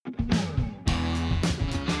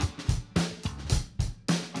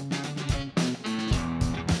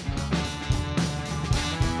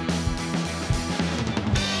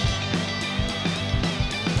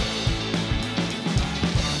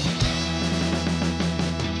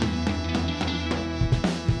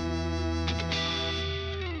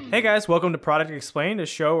Hey guys, welcome to Product Explained, a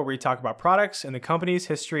show where we talk about products and the company's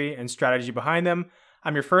history and strategy behind them.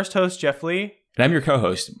 I'm your first host, Jeff Lee. And I'm your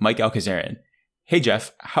co-host, Mike Alcazaran. Hey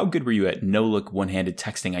Jeff, how good were you at no-look one-handed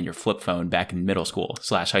texting on your flip phone back in middle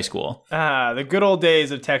school/high school? The good old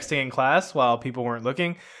days of texting in class while people weren't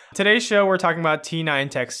looking. Today's show, we're talking about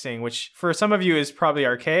T9 texting, which for some of you is probably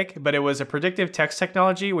archaic, but it was a predictive text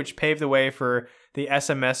technology which paved the way for the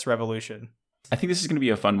SMS revolution. I think this is going to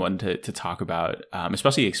be a fun one to talk about,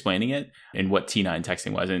 especially explaining it and what T9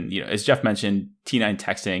 texting was. And, as Jeff mentioned, T9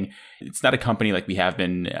 texting, it's not a company like we have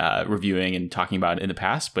been reviewing and talking about in the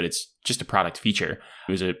past, but it's just a product feature.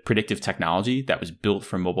 It was a predictive technology that was built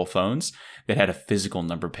for mobile phones that had a physical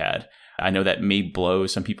number pad. I know that may blow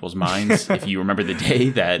some people's minds if you remember the day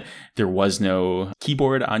that there was no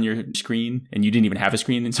keyboard on your screen and you didn't even have a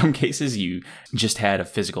screen in some cases. You just had a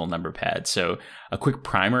physical number pad. So a quick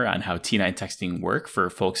primer on how T9 texting work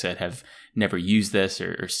for folks that have never used this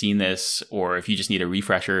or seen this, or if you just need a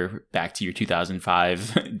refresher back to your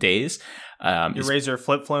 2005 days. Your Razr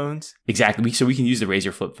flip phones. Exactly. So we can use the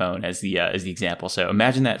Razr flip phone as the example. So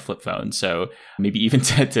imagine that flip phone. So maybe even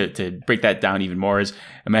to break that down even more is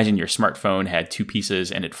imagine your smartphone had two pieces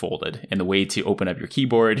and it folded. And the way to open up your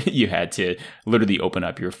keyboard, you had to literally open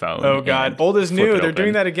up your phone. Oh God, old is new. They're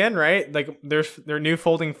doing that again, right? Like there are new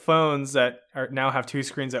folding phones that now have two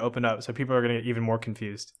screens that open up. So people are going to get even more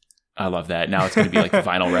confused. I love that. Now it's going to be like the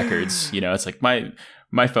vinyl records. It's like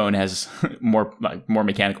my phone has more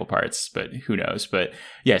mechanical parts, but who knows? But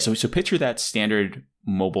yeah, so picture that standard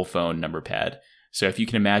mobile phone number pad. So if you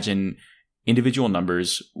can imagine individual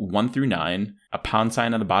numbers 1 through 9, a pound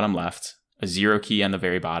sign on the bottom left, a 0 key on the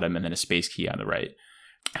very bottom, and then a space key on the right.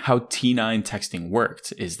 How T9 texting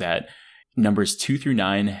worked is that numbers 2 through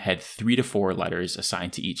 9 had 3 to 4 letters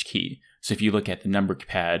assigned to each key. So if you look at the number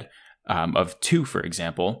pad of 2, for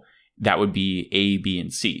example, that would be A, B,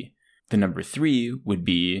 and C. The number 3 would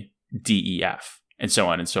be D, E, F, and so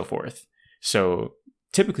on and so forth. So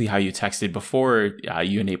typically how you texted before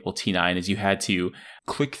you enabled T9 is you had to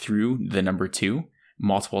click through the number 2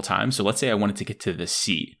 multiple times. So let's say I wanted to get to the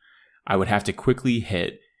C. I would have to quickly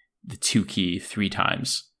hit the 2 key 3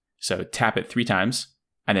 times. So tap it 3 times,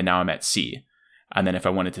 and then now I'm at C. And then if I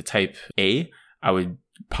wanted to type A, I would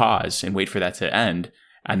pause and wait for that to end,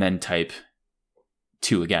 and then type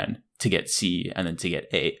 2 again to get C and then to get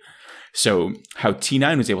A. So how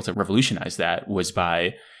T9 was able to revolutionize that was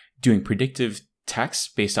by doing predictive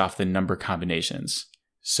text based off the number combinations.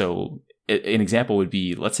 So an example would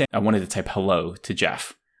be, let's say I wanted to type hello to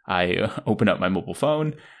Jeff. I open up my mobile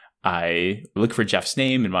phone. I look for Jeff's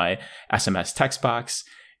name in my SMS text box,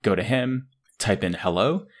 go to him, type in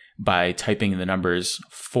hello by typing in the numbers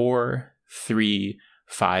 4, 3,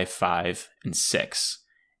 5, 5, and 6.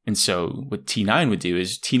 And so what T9 would do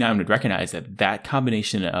is T9 would recognize that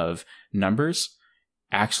combination of numbers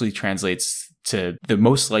actually translates to the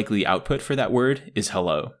most likely output for that word is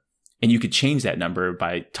hello. And you could change that number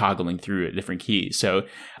by toggling through a different key. So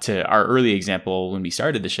to our early example when we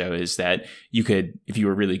started the show is that you could, if you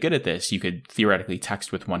were really good at this, you could theoretically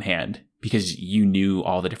text with one hand because you knew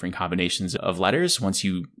all the different combinations of letters once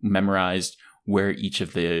you memorized where each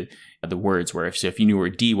of the words were. So if you knew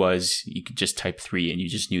where D was, you could just type 3 and you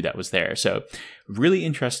just knew that was there. So really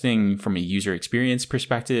interesting from a user experience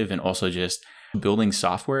perspective, and also just building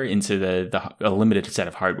software into a limited set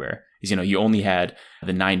of hardware. Because, you only had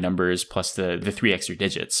the 9 numbers plus the 3 extra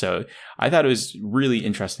digits. So I thought it was really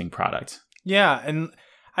interesting product. Yeah. And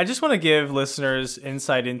I just want to give listeners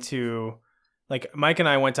insight into, like, Mike and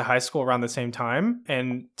I went to high school around the same time,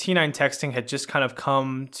 and T9 texting had just kind of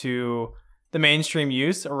come to the mainstream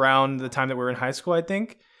use around the time that we were in high school, I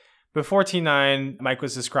think. Before T9, Mike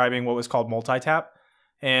was describing what was called multi-tap.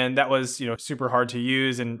 And that was, super hard to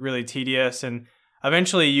use and really tedious. And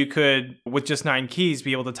eventually you could, with just 9 keys,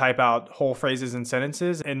 be able to type out whole phrases and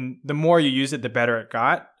sentences. And the more you use it, the better it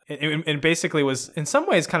got. It basically was, in some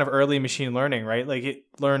ways, kind of early machine learning, right? Like it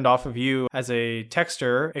learned off of you as a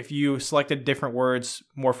texter. If you selected different words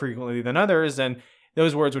more frequently than others, then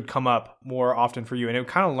those words would come up more often for you, and it would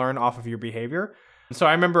kind of learn off of your behavior. So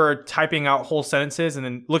I remember typing out whole sentences and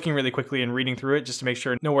then looking really quickly and reading through it just to make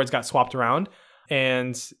sure no words got swapped around.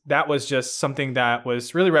 And that was just something that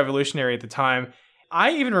was really revolutionary at the time.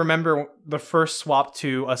 I even remember the first swap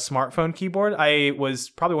to a smartphone keyboard. I was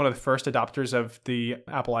probably one of the first adopters of the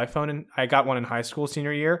Apple iPhone, and I got one in high school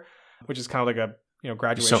senior year, which is kind of like a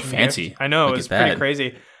graduation so fancy gift. I know, it was pretty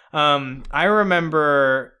crazy. I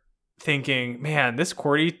remember thinking, man, this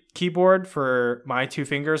QWERTY keyboard for my 2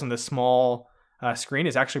 fingers on the small screen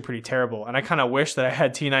is actually pretty terrible. And I kind of wish that I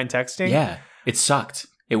had T9 texting. Yeah, it sucked.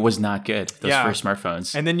 It was not good, those first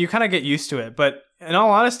smartphones. And then you kind of get used to it. But in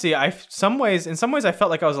all honesty, in some ways, I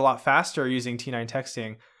felt like I was a lot faster using T9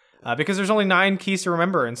 texting because there's only 9 keys to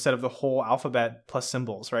remember instead of the whole alphabet plus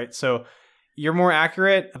symbols, right? So you're more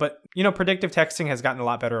accurate, but predictive texting has gotten a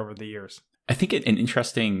lot better over the years. I think an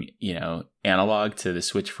interesting, analog to the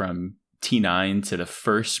switch from T9 to the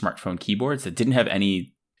first smartphone keyboards that didn't have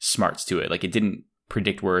any smarts to it. Like it didn't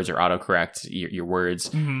predict words or autocorrect your words.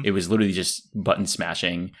 Mm-hmm. It was literally just button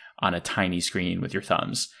smashing on a tiny screen with your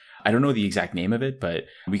thumbs. I don't know the exact name of it, but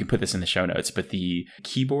we can put this in the show notes. But the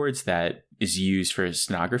keyboards that is used for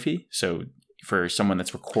stenography, so for someone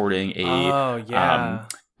that's recording a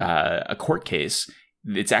court case,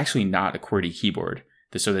 it's actually not a QWERTY keyboard.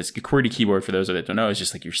 So this QWERTY keyboard, for those that don't know, is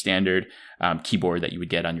just like your standard keyboard that you would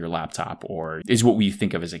get on your laptop, or is what we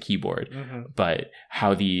think of as a keyboard. Mm-hmm. But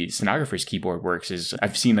how the stenographer's keyboard works is,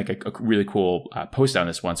 I've seen like a really cool post on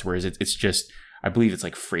this once, whereas it's just, I believe it's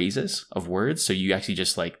like phrases of words. So you actually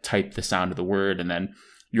just like type the sound of the word, and then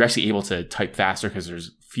you're actually able to type faster because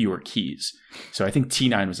there's fewer keys. So I think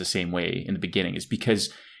T9 was the same way in the beginning, is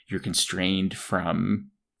because you're constrained from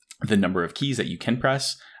the number of keys that you can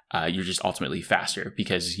press. You're just ultimately faster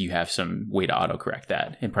because you have some way to autocorrect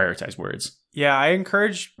that and prioritize words. Yeah, I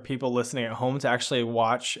encourage people listening at home to actually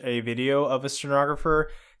watch a video of a stenographer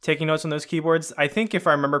taking notes on those keyboards. I think if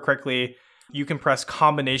I remember correctly, you can press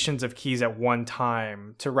combinations of keys at one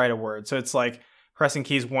time to write a word. So it's like pressing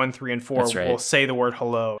keys 1, 3, and 4 will say the word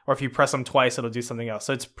hello. Or if you press them twice, it'll do something else.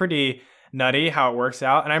 So it's pretty nutty how it works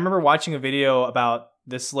out. And I remember watching a video about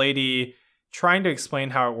this lady trying to explain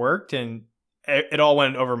how it worked, and it all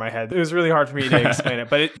went over my head. It was really hard for me to explain it.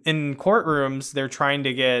 But in courtrooms, they're trying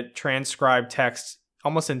to get transcribed text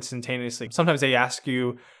almost instantaneously. Sometimes they ask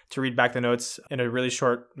you to read back the notes in a really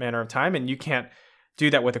short manner of time, and you can't do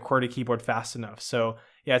that with a QWERTY keyboard fast enough. So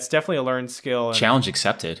yeah, it's definitely a learned skill. And challenge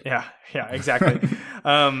accepted. Yeah, exactly.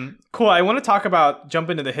 Cool. I want to jump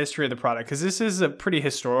into the history of the product, because this is a pretty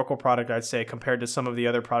historical product, I'd say, compared to some of the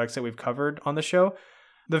other products that we've covered on the show.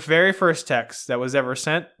 The very first text that was ever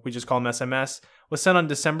sent, we just call them SMS, was sent on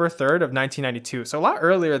December 3rd of 1992. So a lot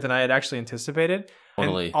earlier than I had actually anticipated.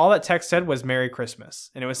 Totally. And all that text said was Merry Christmas.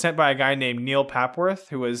 And it was sent by a guy named Neil Papworth,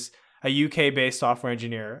 who was a UK-based software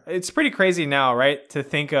engineer. It's pretty crazy now, right, to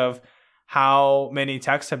think of how many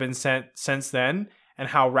texts have been sent since then and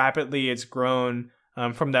how rapidly it's grown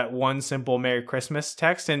from that one simple Merry Christmas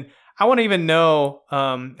text. And I want to even know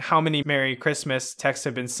how many Merry Christmas texts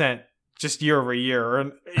have been sent just year over year,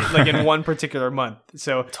 or like in one particular month.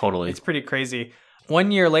 So totally, it's pretty crazy.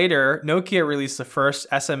 1 year later, Nokia released the first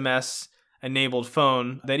SMS-enabled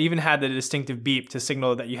phone that even had the distinctive beep to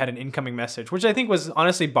signal that you had an incoming message, which I think was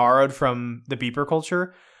honestly borrowed from the beeper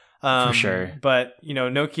culture. For sure. But,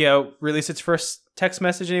 Nokia released its first text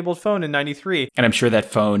message-enabled phone in 93. And I'm sure that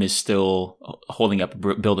phone is still holding up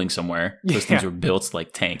a building somewhere. Those things were built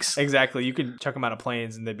like tanks. Exactly. You could chuck them out of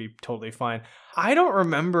planes and they'd be totally fine. I don't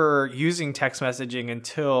remember using text messaging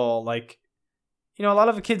until a lot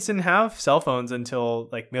of the kids didn't have cell phones until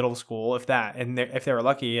like middle school, if that, and if they were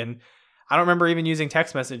lucky. And I don't remember even using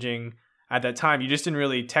text messaging at that time. You just didn't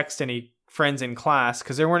really text any friends in class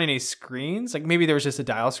because there weren't any screens. Like maybe there was just a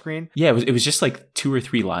dial screen. Yeah, it was just like 2 or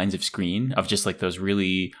 3 lines of screen of just like those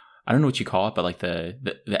really, I don't know what you call it, but like the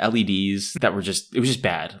LEDs that were just, it was just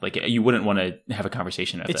bad. Like you wouldn't want to have a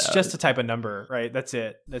conversation. It's just a type of number, right? That's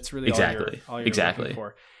it. That's really all you're looking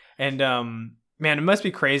for. And man, it must be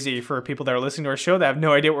crazy for people that are listening to our show that have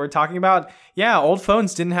no idea what we're talking about. Yeah, old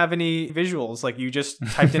phones didn't have any visuals. Like you just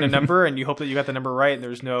typed in a number and you hope that you got the number right, and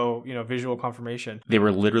there's no, visual confirmation. They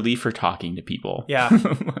were literally for talking to people. Yeah.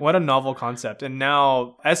 What a novel concept. And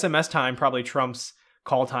now SMS time probably trumps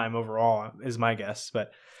call time overall, is my guess.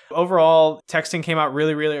 But overall, texting came out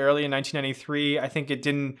really, really early in 1993. I think it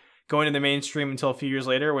didn't go into the mainstream until a few years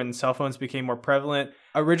later when cell phones became more prevalent.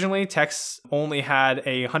 Originally, texts only had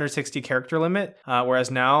a 160 character limit, whereas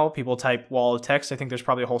now people type wall of text. I think there's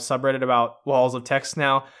probably a whole subreddit about walls of text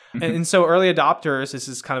now. And so early adopters, this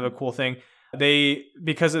is kind of a cool thing.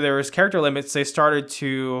 Because there was character limits, they started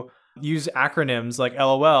to use acronyms like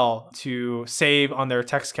LOL to save on their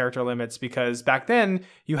text character limits, because back then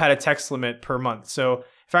you had a text limit per month. So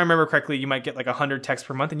if I remember correctly, you might get like 100 texts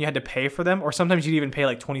per month and you had to pay for them, or sometimes you'd even pay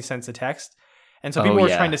like 20 cents a text. And so people were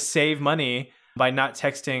trying to save money by not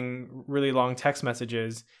texting really long text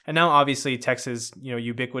messages. And now obviously text is,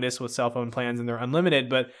 ubiquitous with cell phone plans and they're unlimited.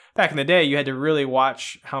 But back in the day, you had to really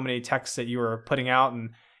watch how many texts that you were putting out,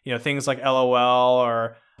 and, things like LOL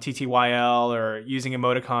or TTYL or using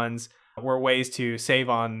emoticons were ways to save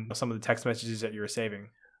on some of the text messages that you were saving.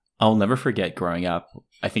 I'll never forget growing up.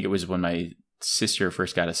 I think it was when my sister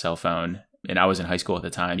first got a cell phone, and I was in high school at the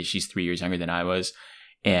time. She's 3 years younger than I was.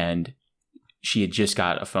 And she had just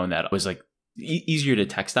got a phone that was like easier to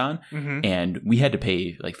text on. Mm-hmm. And we had to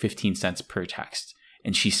pay like 15 cents per text.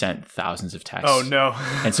 And she sent thousands of texts. Oh, no.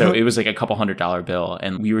 And so it was like a couple $100 bill.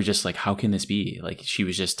 And we were just like, how can this be? Like, she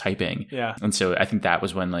was just typing. Yeah. And so I think that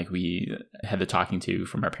was when like we had the talking to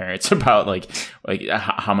from our parents about like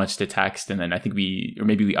how much to text. And then I think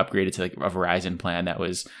maybe we upgraded to like a Verizon plan that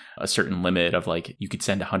was a certain limit of like, you could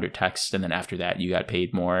send 100 texts. And then after that, you got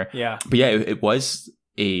paid more. Yeah. But yeah, it was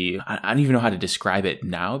I don't even know how to describe it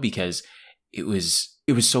now because it was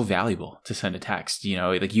so valuable to send a text, you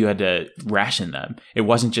know, like you had to ration them. It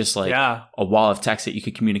wasn't just like a wall of text that you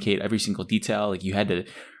could communicate every single detail. Like you had to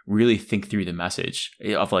really think through the message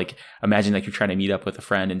of like, imagine like you're trying to meet up with a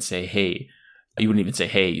friend and say, hey, you wouldn't even say,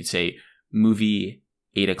 hey, you'd say movie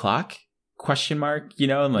 8:00 ? You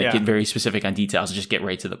know, and like get very specific on details and just get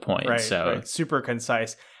right to the point. Right, so right. Super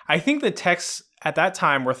concise. I think the texts at that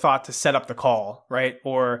time were thought to set up the call, right?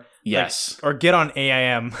 Or yes, or get on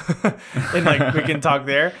AIM and like we can talk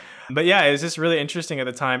there. But yeah, it was just really interesting at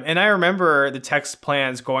the time. And I remember the text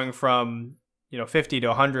plans going from 50 to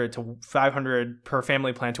 100 to 500 per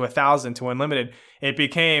family plan to 1,000 to unlimited. It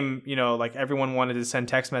became like everyone wanted to send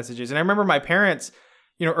text messages. And I remember my parents,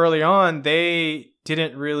 early on, they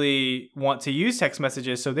didn't really want to use text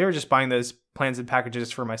messages, so they were just buying those plans and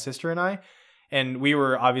packages for my sister and I. And we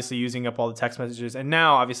were obviously using up all the text messages. And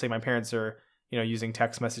now, obviously, my parents are, using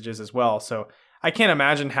text messages as well. So I can't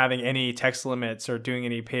imagine having any text limits or doing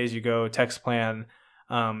any pay-as-you-go text plan.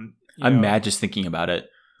 I'm mad just thinking about it.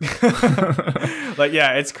 Like,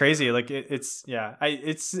 yeah, it's crazy. Like, it's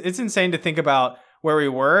insane to think about where we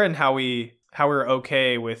were and how we were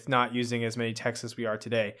okay with not using as many texts as we are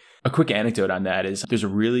today. A quick anecdote on that is there's a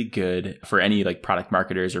really good, for any like product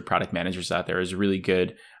marketers or product managers out there, is a really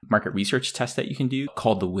good market research test that you can do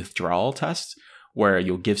called the withdrawal test, where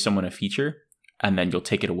you'll give someone a feature and then you'll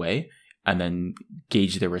take it away and then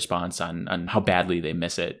gauge their response on how badly they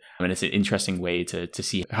miss it. I mean, it's an interesting way to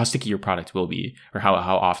see how sticky your product will be or how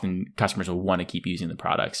often customers will want to keep using the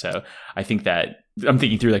product. So I think that I'm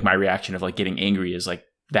thinking through like my reaction of like getting angry is like,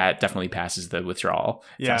 that definitely passes the withdrawal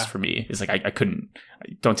test for me. It's like,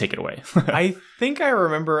 don't take it away. I think I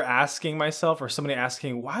remember asking myself or somebody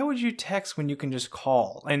asking, why would you text when you can just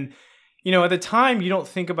call? And, at the time you don't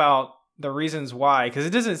think about the reasons why, because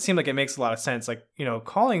it doesn't seem like it makes a lot of sense. Like,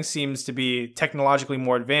 calling seems to be technologically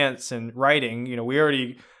more advanced than writing. We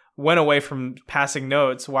already went away from passing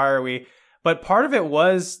notes. Why are we? But part of it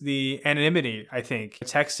was the anonymity, I think.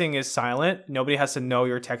 Texting is silent. Nobody has to know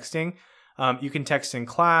you're texting. You can text in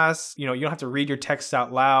class, you don't have to read your text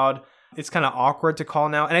out loud. It's kind of awkward to call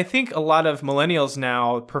now. And I think a lot of millennials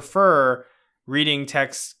now prefer reading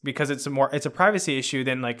text because it's a privacy issue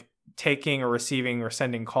than like taking or receiving or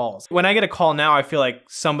sending calls. When I get a call now, I feel like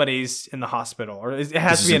somebody's in the hospital or it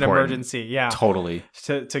has to be an emergency. Yeah, totally.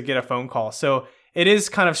 To get a phone call. So it is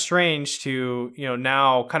kind of strange to,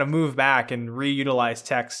 now kind of move back and reutilize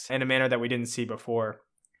text in a manner that we didn't see before.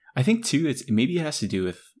 I think too, maybe it has to do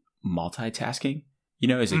with multitasking,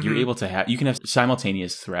 is like you're able to you can have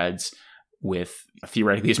simultaneous threads with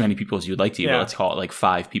theoretically as many people as you'd like to, but let's call it like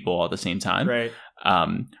 5 people all at the same time. Right.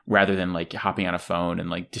 Rather than like hopping on a phone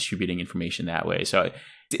and like distributing information that way. So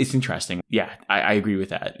it's interesting. Yeah, I agree with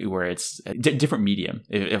that, where it's a different medium.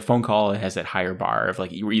 A phone call has that higher bar of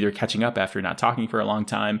like, you were either catching up after not talking for a long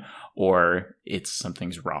time or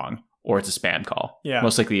something's wrong. Or it's a spam call. Yeah.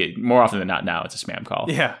 Most likely, more often than not now, it's a spam call.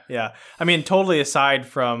 Yeah, yeah. I mean, totally aside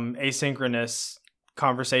from asynchronous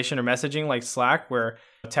conversation or messaging like Slack, where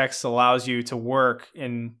text allows you to work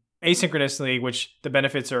in asynchronously, which the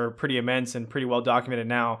benefits are pretty immense and pretty well documented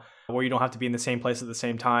now, where you don't have to be in the same place at the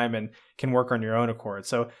same time and can work on your own accord.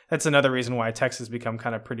 So that's another reason why text has become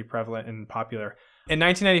kind of pretty prevalent and popular. In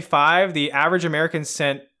 1995, the average American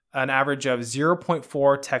sent an average of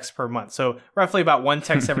 0.4 texts per month. So roughly about 1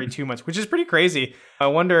 text every 2 months, which is pretty crazy. I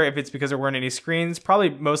wonder if it's because there weren't any screens, probably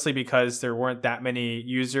mostly because there weren't that many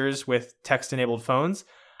users with text-enabled phones.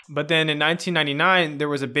 But then in 1999, there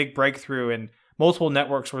was a big breakthrough and multiple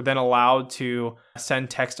networks were then allowed to send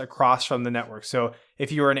text across from the network. So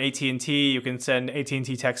if you were an AT&T, you can send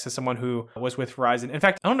AT&T text to someone who was with Verizon. In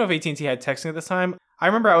fact, I don't know if AT&T had texting at this time. I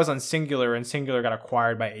remember I was on Singular and Singular got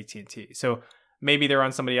acquired by AT&T. So maybe they're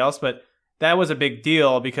on somebody else, but that was a big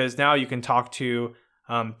deal because now you can talk to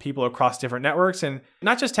people across different networks and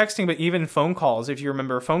not just texting, but even phone calls. If you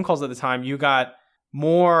remember phone calls at the time, you got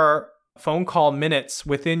more phone call minutes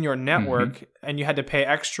within your network and you had to pay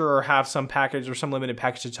extra or have some package or some limited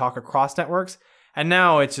package to talk across networks. And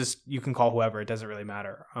now it's just, you can call whoever. It doesn't really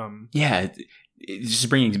matter. It's just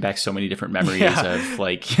bringing back so many different memories of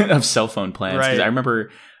like of cell phone plans. Because I remember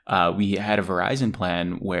we had a Verizon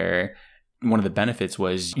plan where one of the benefits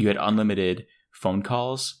was you had unlimited phone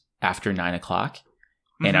calls after 9 o'clock.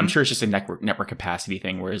 And I'm sure it's just a network capacity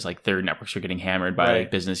thing, whereas like their networks are getting hammered by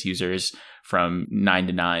like business users from 9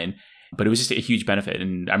 to 9. But it was just a huge benefit.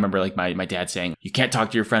 And I remember like my dad saying, you can't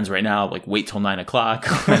talk to your friends right now, like wait till 9 o'clock.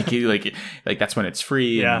 like that's when it's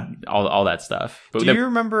free and all that stuff. But do you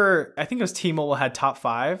remember, I think it was T-Mobile had top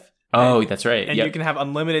 5. Oh, that's right. And you can have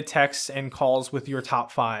unlimited texts and calls with your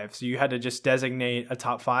top 5. So you had to just designate a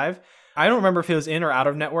top 5. I don't remember if it was in or out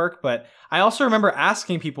of network, but I also remember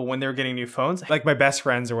asking people when they were getting new phones, like my best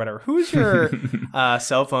friends or whatever, who's your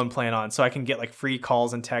cell phone plan on? So I can get like free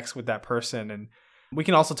calls and texts with that person. And we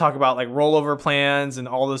can also talk about like rollover plans and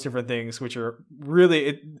all those different things, which are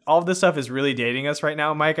really, all of this stuff is really dating us right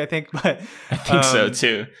now, Mike, I think. But I think so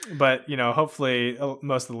too. But, hopefully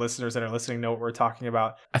most of the listeners that are listening know what we're talking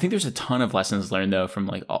about. I think there's a ton of lessons learned though from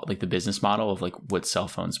like the business model of like what cell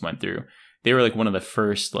phones went through. They were like one of the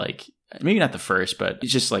first, like maybe not the first, but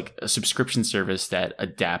it's just like a subscription service that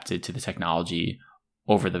adapted to the technology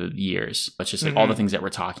over the years. It's just like all the things that we're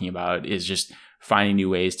talking about is just finding new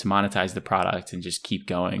ways to monetize the product and just keep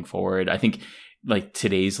going forward. I think like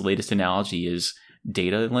today's latest analogy is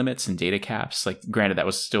data limits and data caps. Like granted, that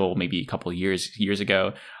was still maybe a couple of years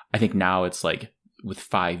ago. I think now it's like with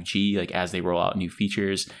 5G, like as they roll out new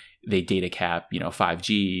features, they data cap,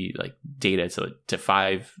 5G like data to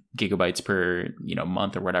 5 gigabytes per,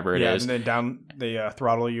 month or whatever it is. And then they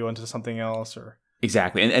throttle you into something else or.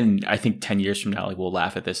 Exactly. And I think 10 years from now, like we'll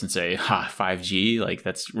laugh at this and say, 5G, like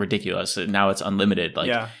that's ridiculous. Now it's unlimited.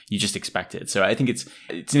 Like you just expect it. So I think it's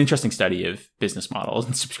an interesting study of business models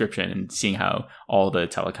and subscription and seeing how all the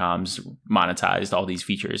telecoms monetized all these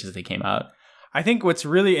features as they came out. I think what's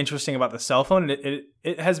really interesting about the cell phone,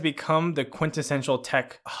 it has become the quintessential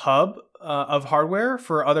tech hub of hardware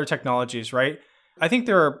for other technologies, right? I think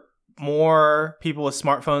there are more people with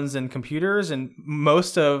smartphones than computers, and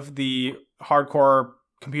most of the hardcore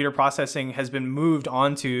computer processing has been moved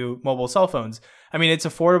onto mobile cell phones. I mean, it's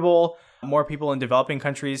affordable. More people in developing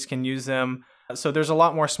countries can use them. So there's a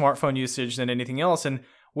lot more smartphone usage than anything else. And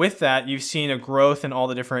with that, you've seen a growth in all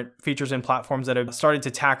the different features and platforms that have started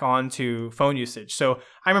to tack on to phone usage. So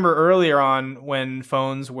I remember earlier on when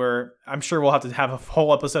phones were, I'm sure we'll have to have a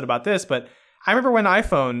whole episode about this, but I remember when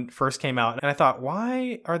iPhone first came out and I thought,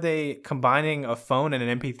 why are they combining a phone and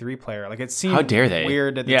an MP3 player? Like it seemed How dare they?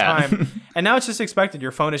 Weird at the time. And now it's just expected.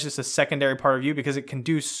 Your phone is just a secondary part of you because it can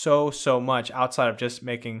do so much outside of just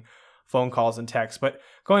making phone calls and texts. But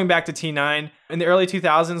going back to T9, in the early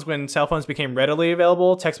 2000s when cell phones became readily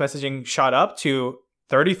available, text messaging shot up to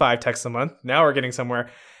 35 texts a month. Now we're getting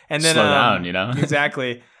somewhere. And then slow down,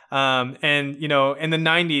 Exactly. And, in the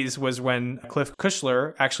 90s was when Cliff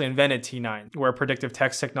Kushler actually invented T9, where predictive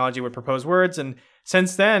text technology would propose words. And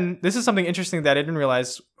since then, this is something interesting that I didn't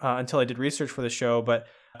realize until I did research for the show, but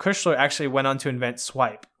Kushler actually went on to invent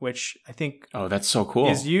Swipe, which I think that's so cool.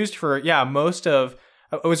 Is used for, most of,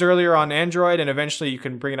 it was earlier on Android, and eventually you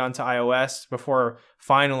can bring it onto iOS before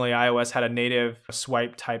finally iOS had a native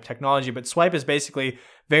Swipe type technology. But Swipe is basically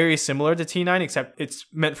very similar to T9, except it's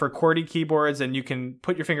meant for QWERTY keyboards, and you can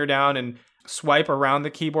put your finger down and swipe around the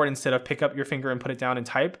keyboard instead of pick up your finger and put it down and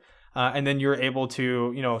type. And then you're able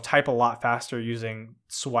to, type a lot faster using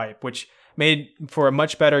Swipe, which made for a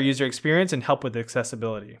much better user experience and help with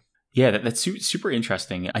accessibility. Yeah, that's super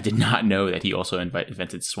interesting. I did not know that he also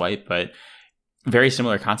invented Swipe, but very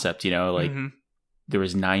similar concept, there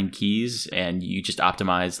was 9 keys and you just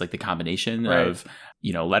optimize like the combination of,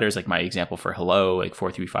 letters, like my example for hello, like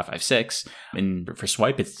 4, 3, 5, 5, 6. And for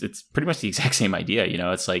Swipe, it's pretty much the exact same idea.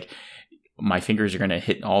 It's like my fingers are going to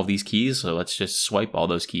hit all of these keys. So let's just swipe all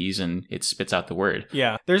those keys and it spits out the word.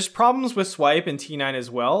 Yeah. There's problems with Swipe in T9 as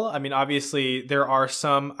well. I mean, obviously there are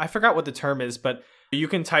some, I forgot what the term is, but you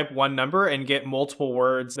can type one number and get multiple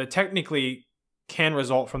words that technically can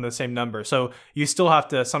result from the same number. So you still have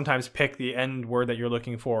to sometimes pick the end word that you're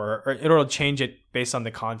looking for, or it'll change it based on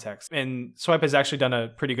the context. And Swipe has actually done a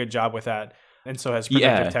pretty good job with that. And so has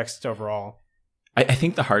predictive text overall. I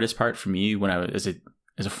think the hardest part for me when I was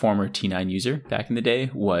as a former T9 user back in the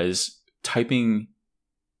day was typing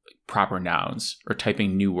proper nouns or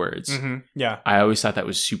typing new words. Mm-hmm. Yeah. I always thought that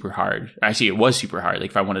was super hard. Actually, it was super hard.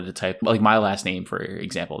 Like if I wanted to type like my last name, for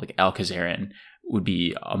example, like Alcazarin, would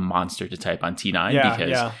be a monster to type on T9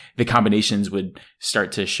 because the combinations would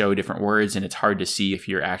start to show different words and it's hard to see if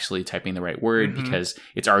you're actually typing the right word because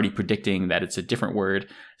it's already predicting that it's a different word.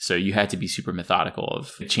 So you had to be super methodical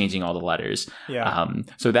of changing all the letters. Yeah.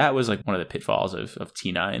 So that was like one of the pitfalls of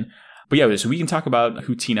T9. But yeah, so we can talk about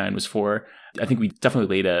who T9 was for. I think we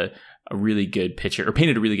definitely laid a really good picture or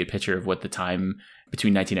painted a really good picture of what the time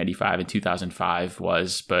between 1995 and 2005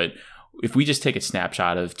 was. But if we just take a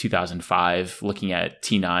snapshot of 2005, looking at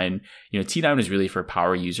T9, T9 was really for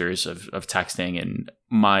power users of texting. And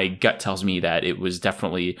my gut tells me that it was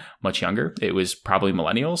definitely much younger. It was probably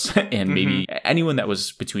millennials and maybe anyone that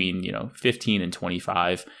was between, 15 and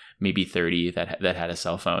 25, maybe 30 that had a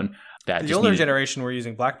cell phone. That the older generation were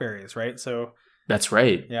using BlackBerries, right? So that's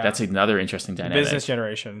right. Yeah. That's another interesting dynamic. Business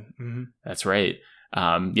generation. Mm-hmm. That's right.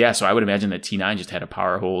 So I would imagine that T9 just had a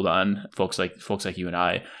power hold on folks like you and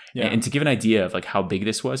I. Yeah. And to give an idea of like how big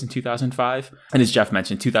this was in 2005, and as Jeff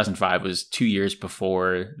mentioned, 2005 was 2 years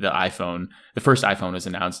before the first iPhone was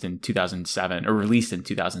announced in 2007 or released in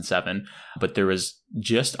 2007, but there was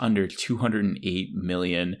just under 208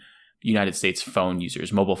 million United States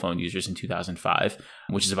mobile phone users in 2005,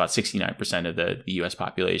 which is about 69% of the US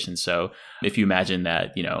population. So if you imagine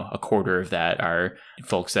that, a quarter of that are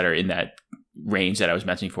folks that are in that range that I was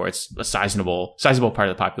mentioning before, it's a sizable part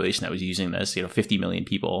of the population that was using this, 50 million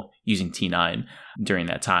people using T9 during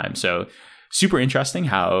that time. So super interesting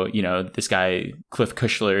how, this guy, Cliff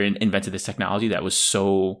Kushler, invented this technology that was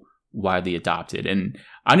so widely adopted. And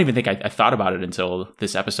I don't even think I thought about it until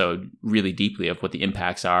this episode really deeply of what the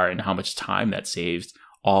impacts are and how much time that saved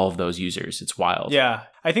all of those users. It's wild. Yeah.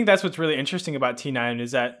 I think that's what's really interesting about T9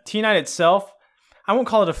 is that T9 itself, I won't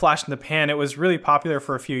call it a flash in the pan. It was really popular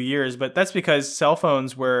for a few years, but that's because cell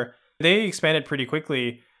phones they expanded pretty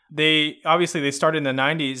quickly. They started in the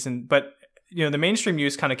 90s, but the mainstream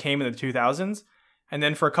use kind of came in the 2000s. And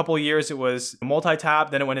then for a couple of years, it was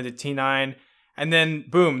multi-tap. Then it went into T9. And then,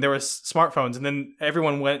 boom, there was smartphones. And then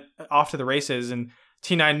everyone went off to the races, and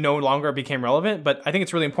T9 no longer became relevant. But I think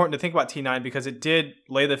it's really important to think about T9 because it did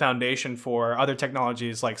lay the foundation for other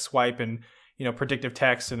technologies like swipe and predictive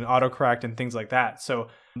text and autocorrect and things like that. So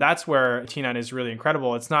that's where T9 is really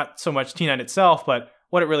incredible. It's not so much T9 itself, but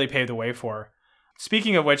what it really paved the way for.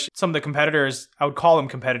 Speaking of which, some of the competitors, I would call them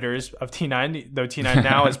competitors of T9, though T9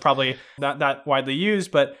 now is probably not that widely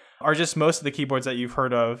used, but are just most of the keyboards that you've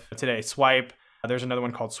heard of today. Swipe. There's another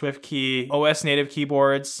one called SwiftKey. OS native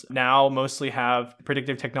keyboards now mostly have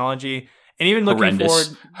predictive technology. And even looking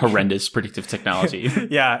horrendous predictive technology.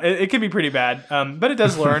 Yeah, it can be pretty bad. But it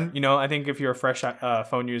does learn. I think if you're a fresh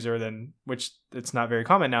phone user, then which it's not very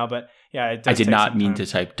common now, but yeah, it does. I did not mean to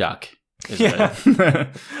type duck. Yeah.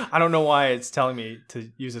 I don't know why it's telling me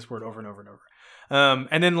to use this word over and over and over.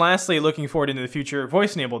 And then lastly, looking forward into the future,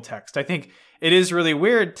 voice-enabled text. I think it is really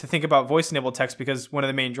weird to think about voice-enabled text because one of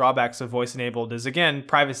the main drawbacks of voice-enabled is, again,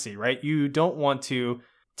 privacy, right? You don't want to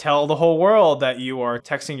tell the whole world that you are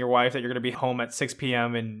texting your wife that you're going to be home at 6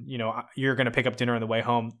 p.m. and, you're going to pick up dinner on the way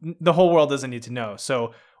home. The whole world doesn't need to know.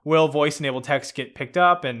 So will voice-enabled text get picked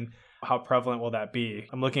up, and how prevalent will that be?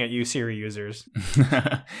 I'm looking at you, Siri users.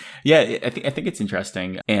 Yeah, I think it's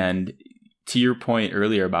interesting. And to your point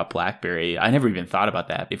earlier about BlackBerry, I never even thought about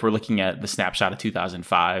that. If we're looking at the snapshot of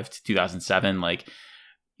 2005 to 2007,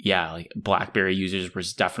 BlackBerry users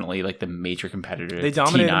was definitely the major competitor. They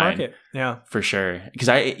dominated the market. Yeah, for sure. Because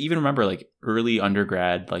I even remember early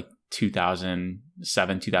undergrad,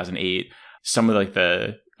 2007, 2008, some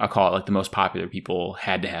of I'll call it the most popular people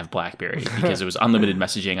had to have BlackBerry because it was unlimited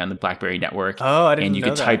messaging on the BlackBerry network. Oh, I didn't know that. And you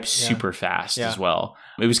could type super fast as well.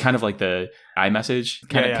 It was kind of like the iMessage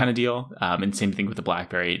kind of deal. And same thing with the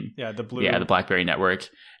BlackBerry. Yeah, the BlackBerry network.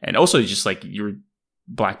 And also just your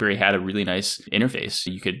BlackBerry had a really nice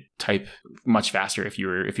interface. You could type much faster if you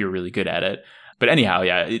were really good at it. But anyhow,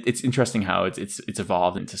 yeah, it's interesting how it's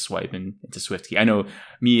evolved into Swipe and into SwiftKey. I know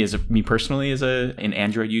me personally as an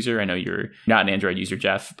Android user. I know you're not an Android user,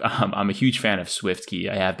 Jeff. I'm a huge fan of SwiftKey.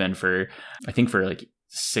 I have been for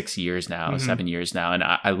 6 years now, 7 years now, and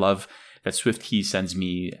I love that SwiftKey sends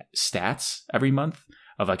me stats every month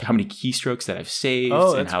of how many keystrokes that I've saved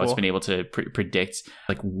and how it's been able to predict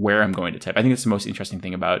where I'm going to type. I think that's the most interesting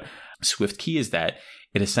thing about SwiftKey is that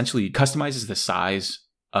it essentially customizes the size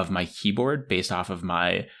of my keyboard based off of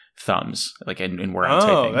my thumbs, and where I'm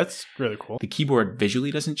typing. Oh, that's really cool. The keyboard visually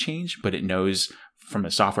doesn't change, but it knows from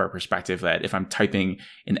a software perspective that if I'm typing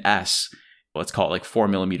an S, let's call it 4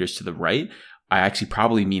 millimeters to the right, I actually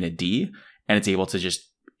probably mean a D, and it's able to just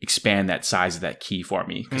expand that size of that key for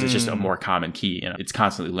me because it's just a more common key and it's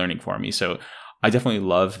constantly learning for me. So I definitely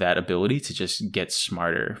love that ability to just get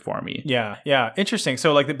smarter for me. Yeah. Interesting.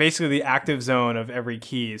 So basically the active zone of every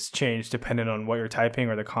key is changed depending on what you're typing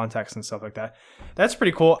or the context and stuff like that. That's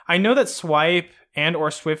pretty cool. I know that Swipe and or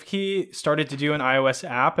SwiftKey started to do an iOS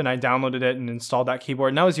app, and I downloaded it and installed that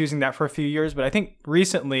keyboard, and I was using that for a few years. But I think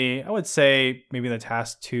recently, I would say maybe in the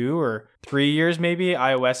past 2 or 3 years, maybe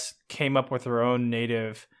iOS came up with their own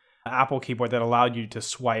native Apple keyboard that allowed you to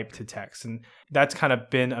swipe to text. And that's kind of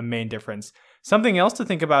been a main difference. Something else to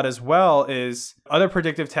think about as well is other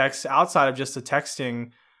predictive text outside of just the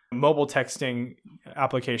texting, mobile texting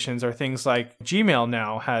applications are things like Gmail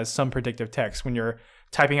now has some predictive text. When you're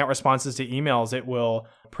typing out responses to emails, it will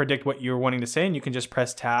predict what you're wanting to say, and you can just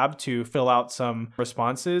press tab to fill out some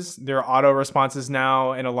responses. There are auto responses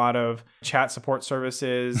now in a lot of chat support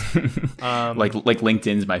services. Like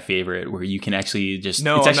LinkedIn's my favorite, where you can actually just,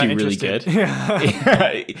 no, it's I'm actually not really interested. good.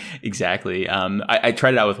 Yeah, exactly. I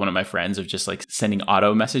tried it out with one of my friends of just like sending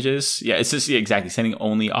auto messages. Yeah, it's just exactly sending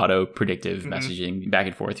only auto predictive messaging back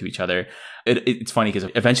and forth to each other. It's funny because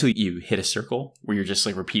eventually you hit a circle where you're just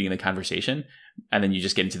like repeating the conversation, and then you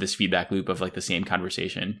just get into this feedback loop of like the same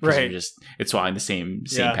conversation. Right. It's following the same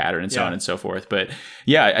pattern and so on and so forth. But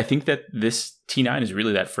yeah, I think that this T9 is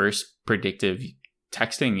really that first predictive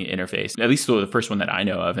texting interface, at least the first one that I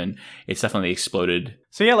know of, and it's definitely exploded.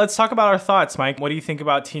 So yeah, let's talk about our thoughts, Mike. What do you think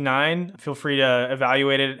about T9? Feel free to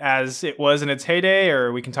evaluate it as it was in its heyday,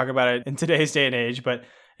 or we can talk about it in today's day and age. But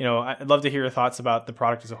I'd love to hear your thoughts about the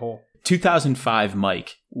product as a whole. 2005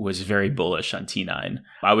 Mike was very bullish on T9.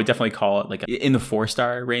 I would definitely call it like in the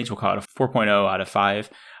 4-star range. We'll call it a 4.0 out of 5.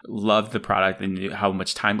 Loved the product and how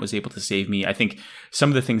much time it was able to save me. I think some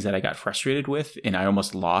of the things that I got frustrated with and I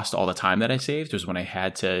almost lost all the time that I saved was when I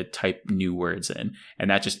had to type new words in. And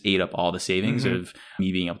that just ate up all the savings of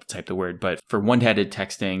me being able to type the word. But for one-handed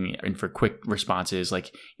texting and for quick responses,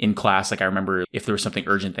 like in class, like I remember if there was something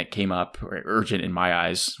urgent that came up, or urgent in my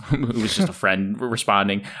eyes, it was just a friend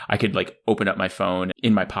responding, I could like open up my phone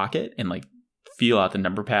in my pocket and like feel out the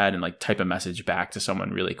number pad and like type a message back to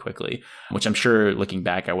someone really quickly, which I'm sure looking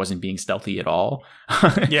back, I wasn't being stealthy at all.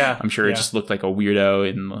 Yeah. I'm sure it just looked like a weirdo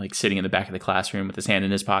and like sitting in the back of the classroom with his hand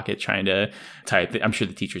in his pocket trying to type. I'm sure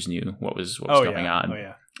the teachers knew what was going on. Oh,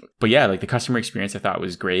 yeah. But yeah, like the customer experience I thought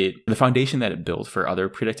was great. The foundation that it built for other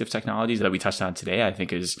predictive technologies that we touched on today, I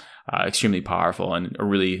think is extremely powerful and a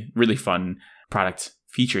really, really fun product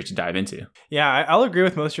feature to dive into. Yeah, I'll agree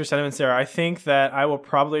with most of your sentiments there. I think that I will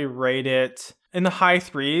probably rate it in the high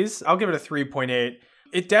 3s. I'll give it a 3.8.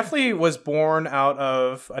 It definitely was born out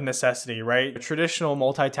of a necessity, right? Traditional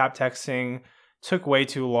multi-tap texting took way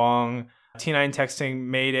too long. T9 texting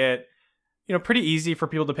made it, pretty easy for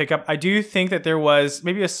people to pick up. I do think that there was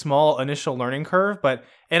maybe a small initial learning curve, but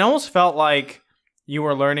it almost felt like you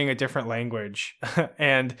were learning a different language.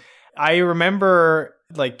 And I remember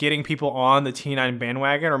like getting people on the T9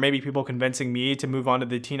 bandwagon, or maybe people convincing me to move on to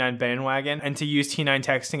the T9 bandwagon and to use T9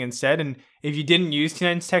 texting instead. And if you didn't use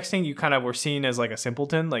T9 texting, you kind of were seen as like a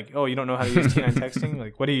simpleton, like, oh, you don't know how to use T9 texting?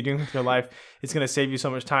 Like, what are you doing with your life? It's going to save you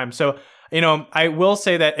so much time. So, I will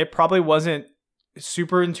say that it probably wasn't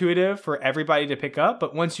super intuitive for everybody to pick up,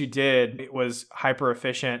 but once you did, it was hyper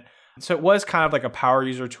efficient. So it was kind of like a power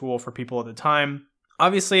user tool for people at the time.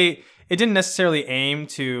 Obviously, it didn't necessarily aim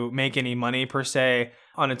to make any money per se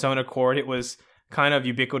on its own accord. It was kind of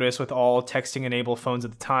ubiquitous with all texting enabled phones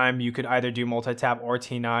at the time. You could either do multi-tap or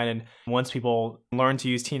T9. And once people learned to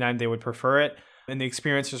use T9, they would prefer it. And the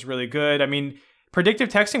experience was really good. I mean, predictive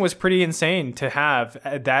texting was pretty insane to have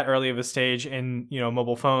at that early of a stage in,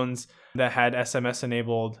 mobile phones that had SMS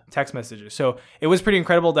enabled text messages. So it was pretty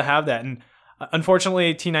incredible to have that. And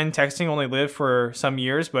unfortunately, T9 texting only lived for some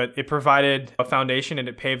years, but it provided a foundation and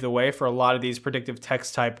it paved the way for a lot of these predictive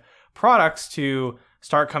text type products to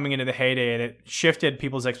start coming into the heyday, and it shifted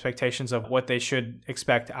people's expectations of what they should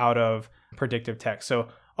expect out of predictive text. So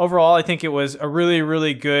overall, I think it was a really,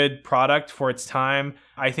 really good product for its time.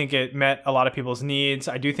 I think it met a lot of people's needs.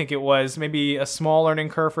 I do think it was maybe a small learning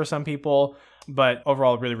curve for some people, but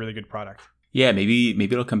overall, really, really good product. Yeah, maybe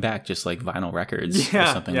it'll come back just like vinyl records or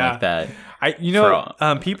something like that.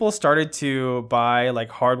 People started to buy like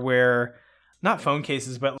hardware, not phone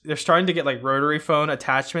cases, but they're starting to get like rotary phone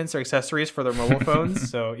attachments or accessories for their mobile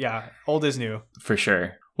phones. So yeah, old is new. For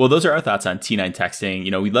sure. Well, those are our thoughts on T9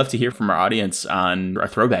 texting. We'd love to hear from our audience on our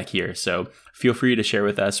throwback here. So feel free to share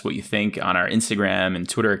with us what you think on our Instagram and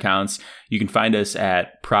Twitter accounts. You can find us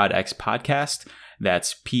at ProdX Podcast.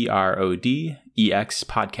 That's PRODEX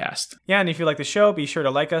Podcast. Yeah, and if you like the show, be sure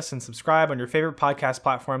to like us and subscribe on your favorite podcast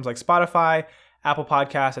platforms like Spotify, Apple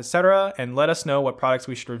Podcasts, etc., and let us know what products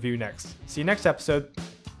we should review next. See you next episode.